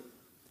Potiphar,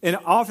 an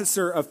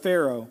officer of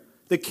Pharaoh,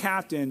 the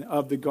captain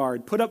of the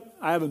guard.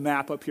 I have a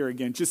map up here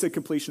again, just a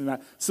completion of the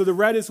map. So the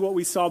red is what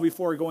we saw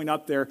before going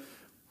up there,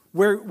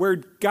 where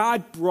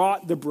God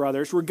brought the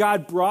brothers, where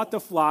God brought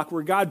the flock,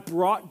 where God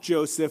brought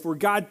Joseph, where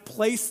God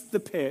placed the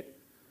pit,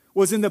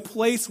 was in the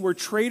place where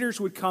traders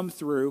would come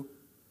through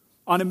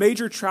on a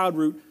major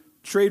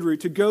trade route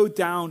to go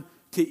down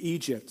to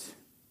Egypt.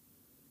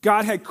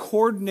 God had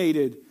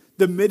coordinated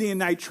the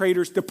Midianite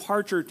traders'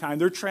 departure time,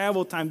 their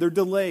travel time, their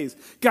delays.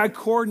 God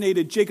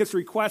coordinated Jacob's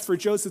request for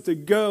Joseph to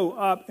go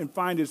up and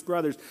find his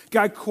brothers.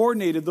 God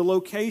coordinated the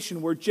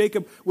location where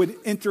Jacob would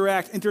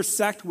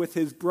intersect with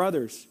his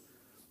brothers.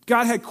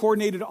 God had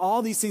coordinated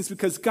all these things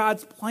because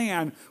God's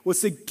plan was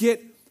to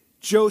get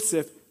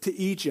Joseph to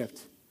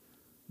Egypt.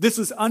 This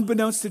was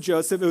unbeknownst to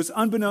Joseph. It was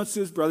unbeknownst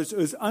to his brothers. It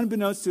was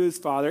unbeknownst to his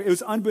father. It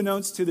was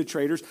unbeknownst to the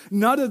traders.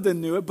 None of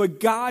them knew it,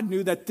 but God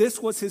knew that this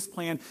was His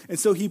plan. And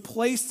so He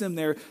placed him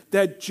there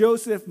that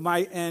Joseph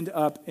might end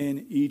up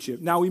in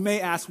Egypt. Now we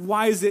may ask,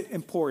 why is it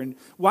important?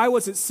 Why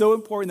was it so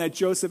important that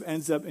Joseph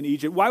ends up in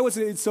Egypt? Why was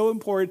it so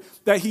important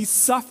that he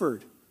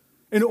suffered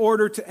in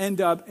order to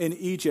end up in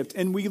Egypt?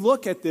 And we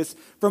look at this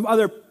from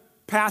other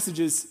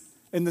passages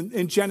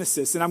in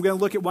Genesis, and I'm going to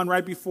look at one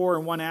right before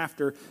and one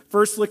after.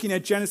 First, looking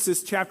at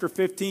Genesis chapter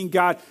 15,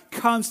 God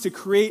comes to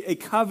create a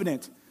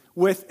covenant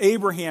with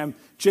Abraham,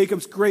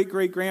 Jacob's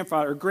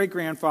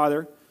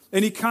great-grandfather,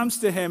 and He comes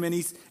to him and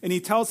he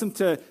tells him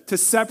to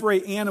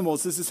separate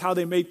animals. This is how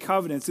they made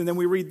covenants. And then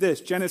we read this,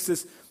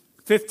 Genesis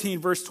 15,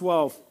 verse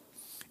 12.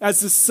 As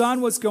the sun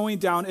was going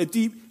down, a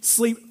deep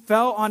sleep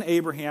fell on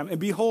Abraham, and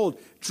behold,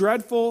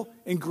 dreadful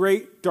and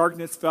great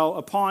darkness fell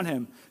upon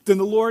him. Then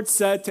the Lord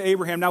said to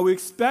Abraham, now we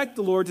expect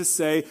the Lord to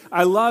say,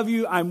 I love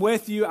you, I'm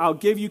with you, I'll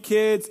give you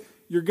kids,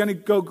 you're going to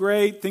go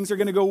great, things are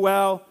going to go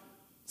well.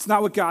 It's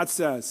not what God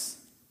says.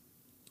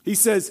 He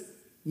says,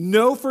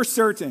 know for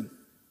certain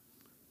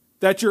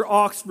that your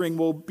offspring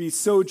will be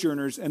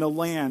sojourners in a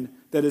land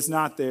that is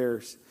not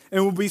theirs,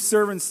 and will be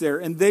servants there,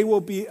 and they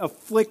will be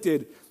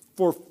afflicted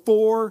for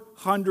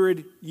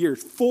 400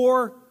 years.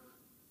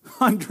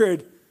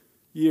 400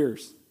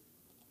 years.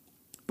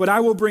 But I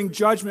will bring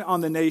judgment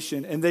on the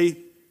nation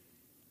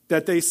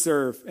that they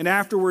serve, and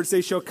afterwards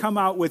they shall come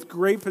out with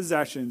great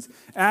possessions.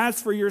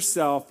 As for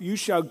yourself, you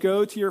shall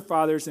go to your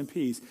fathers in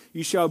peace.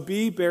 You shall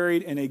be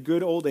buried in a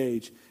good old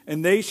age,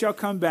 and they shall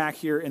come back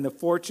here in the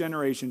 4th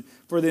generation,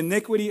 for the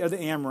iniquity of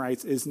the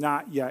Amorites is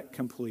not yet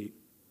complete.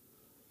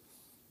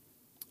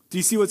 Do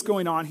you see what's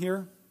going on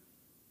here?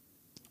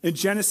 In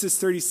Genesis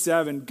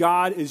 37,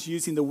 God is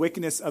using the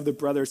wickedness of the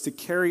brothers to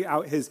carry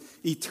out his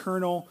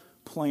eternal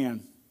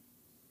plan.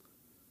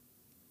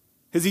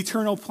 His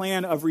eternal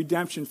plan of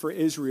redemption for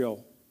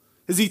Israel.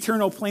 His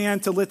eternal plan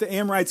to let the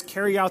Amorites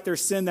carry out their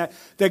sin, that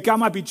God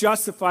might be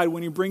justified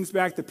when he brings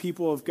back the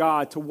people of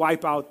God to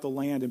wipe out the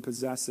land and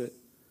possess it.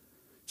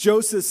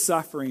 Joseph's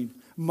suffering,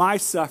 my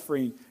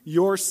suffering,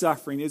 your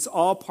suffering is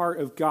all part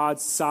of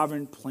God's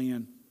sovereign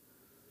plan.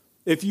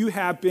 If you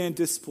have been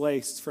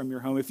displaced from your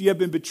home, if you have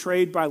been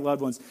betrayed by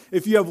loved ones,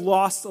 if you have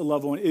lost a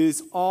loved one, it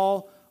is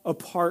all a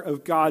part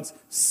of God's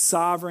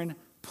sovereign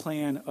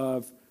plan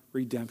of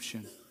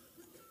redemption.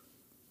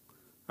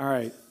 All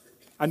right.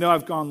 I know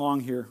I've gone long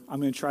here. I'm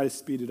going to try to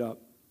speed it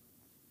up.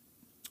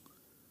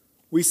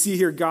 We see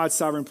here God's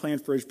sovereign plan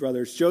for his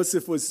brothers.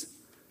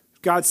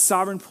 God's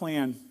sovereign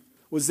plan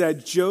was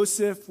that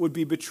Joseph would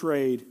be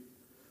betrayed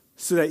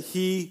so that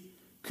he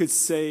could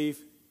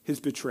save his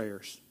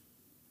betrayers.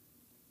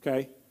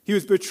 Okay? He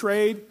was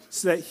betrayed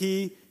so that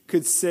he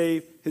could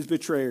save his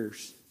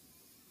betrayers.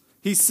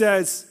 He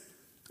says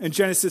in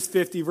Genesis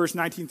 50, verse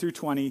 19 through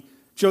 20,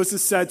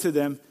 Joseph said to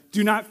them,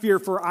 do not fear,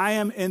 for I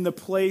am in the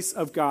place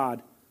of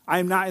God. I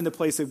am not in the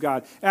place of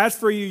God. As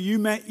for you, you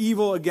meant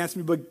evil against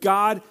me, but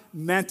God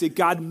meant it.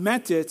 God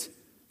meant it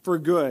for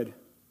good,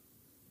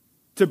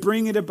 to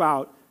bring it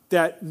about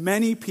that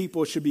many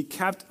people should be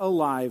kept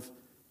alive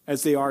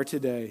as they are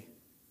today.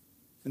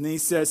 And then he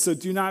says, so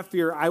do not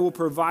fear, I will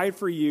provide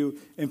for you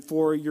and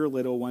for your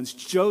little ones.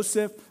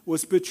 Joseph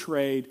was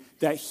betrayed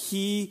that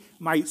he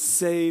might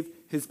save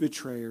his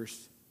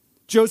betrayers.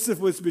 Joseph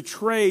was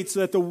betrayed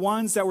so that the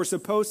ones that were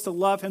supposed to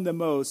love him the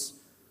most,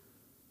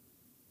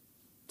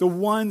 the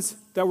ones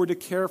that were to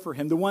care for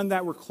him, the ones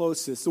that were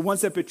closest, the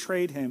ones that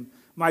betrayed him,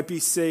 might be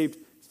saved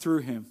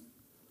through him.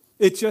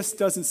 It just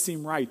doesn't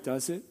seem right,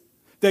 does it?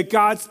 That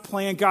God's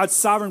plan, God's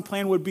sovereign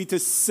plan would be to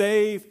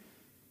save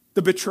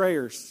the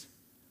betrayers.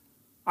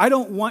 I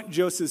don't want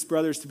Joseph's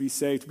brothers to be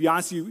saved, to be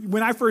honest with you.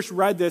 When I first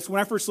read this,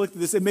 when I first looked at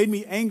this, it made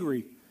me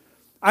angry.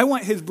 I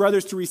want his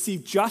brothers to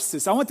receive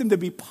justice. I want them to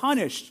be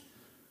punished.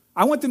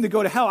 I want them to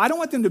go to hell. I don't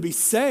want them to be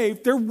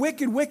saved. They're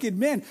wicked, wicked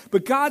men.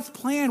 But God's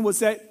plan was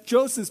that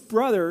Joseph's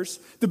brothers,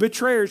 the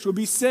betrayers, would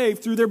be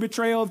saved through their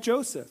betrayal of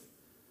Joseph.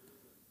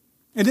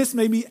 And this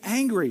made me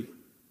angry.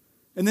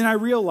 And then I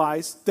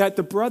realized that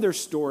the brother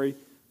story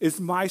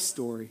is my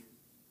story.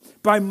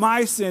 By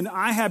my sin,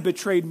 I have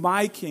betrayed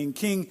my king,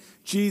 King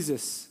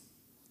Jesus.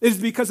 It is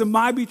because of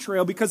my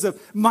betrayal, because of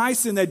my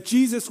sin, that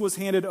Jesus was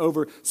handed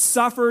over,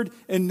 suffered,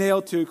 and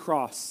nailed to a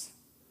cross.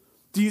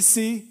 Do you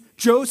see?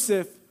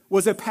 Joseph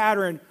was a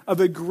pattern of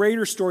a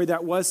greater story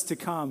that was to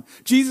come.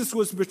 Jesus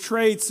was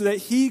betrayed so that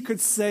he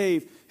could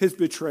save his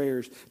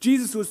betrayers.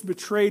 Jesus was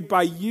betrayed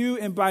by you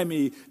and by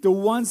me, the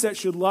ones that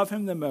should love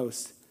him the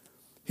most.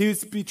 He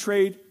was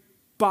betrayed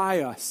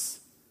by us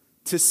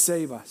to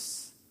save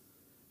us.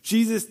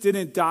 Jesus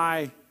didn't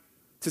die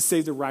to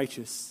save the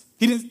righteous.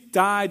 He didn't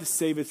die to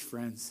save his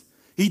friends.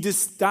 He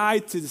just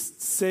died to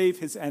save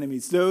his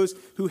enemies, those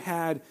who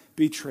had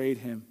betrayed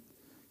him.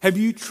 Have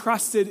you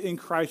trusted in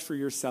Christ for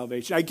your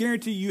salvation? I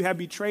guarantee you have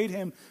betrayed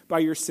him by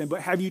your sin,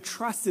 but have you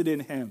trusted in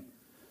him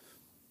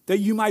that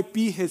you might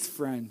be his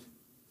friend,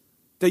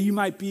 that you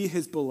might be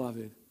his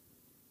beloved?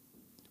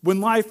 When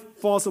life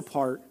falls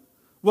apart,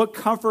 what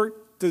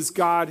comfort does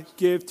God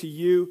give to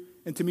you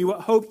and to me?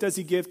 What hope does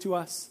he give to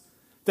us?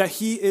 That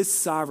he is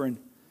sovereign,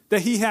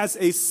 that he has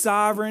a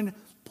sovereign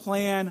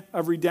plan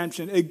of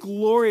redemption, a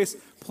glorious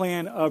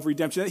plan of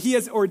redemption, that he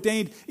has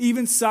ordained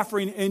even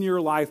suffering in your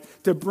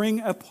life to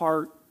bring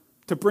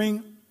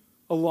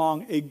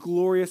along a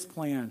glorious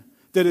plan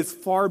that is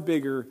far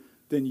bigger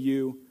than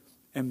you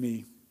and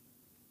me.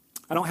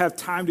 I don't have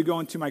time to go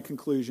into my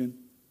conclusion,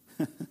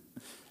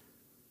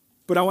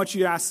 but I want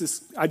you to ask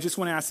this. I just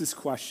want to ask this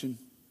question.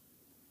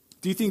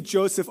 Do you think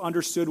Joseph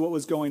understood what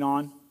was going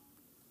on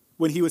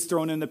when he was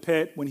thrown in the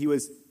pit, when he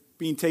was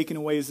being taken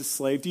away as a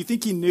slave? Do you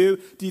think he knew?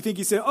 Do you think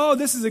he said, oh,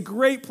 this is a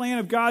great plan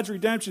of God's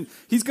redemption.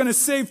 He's going to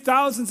save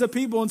thousands of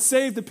people and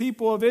save the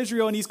people of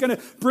Israel, and he's going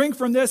to bring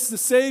from this the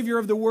Savior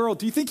of the world.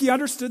 Do you think he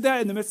understood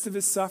that in the midst of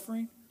his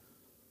suffering?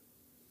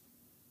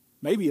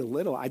 Maybe a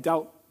little. I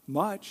doubt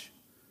much.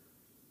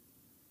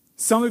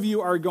 Some of you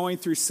are going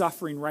through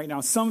suffering right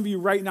now. Some of you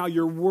right now,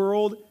 your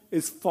world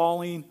is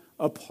falling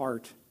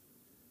apart.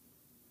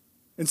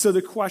 And so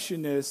the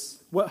question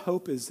is, what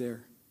hope is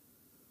there?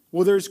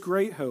 Well, there's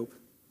great hope.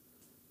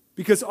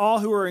 Because all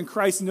who are in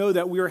Christ know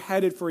that we are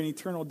headed for an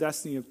eternal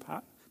destiny of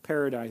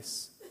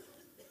paradise.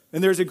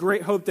 And there's a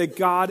great hope that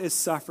God is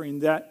suffering,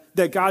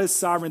 that God is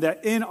sovereign,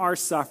 that in our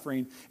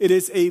suffering, it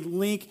is a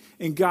link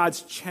in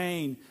God's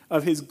chain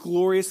of his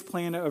glorious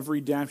plan of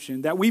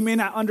redemption, that we may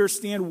not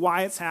understand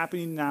why it's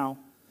happening now,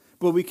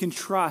 but we can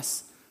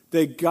trust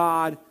that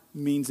God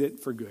means it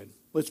for good.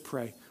 Let's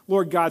pray.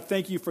 Lord God,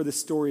 thank you for the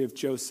story of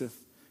Joseph.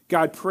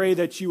 God, pray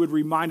that you would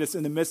remind us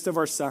in the midst of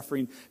our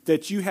suffering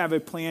that you have a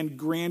plan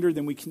grander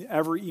than we can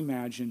ever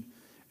imagine,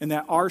 and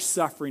that our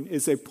suffering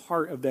is a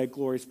part of that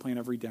glorious plan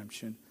of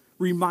redemption.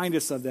 Remind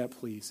us of that,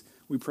 please.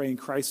 We pray in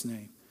Christ's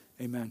name.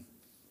 Amen.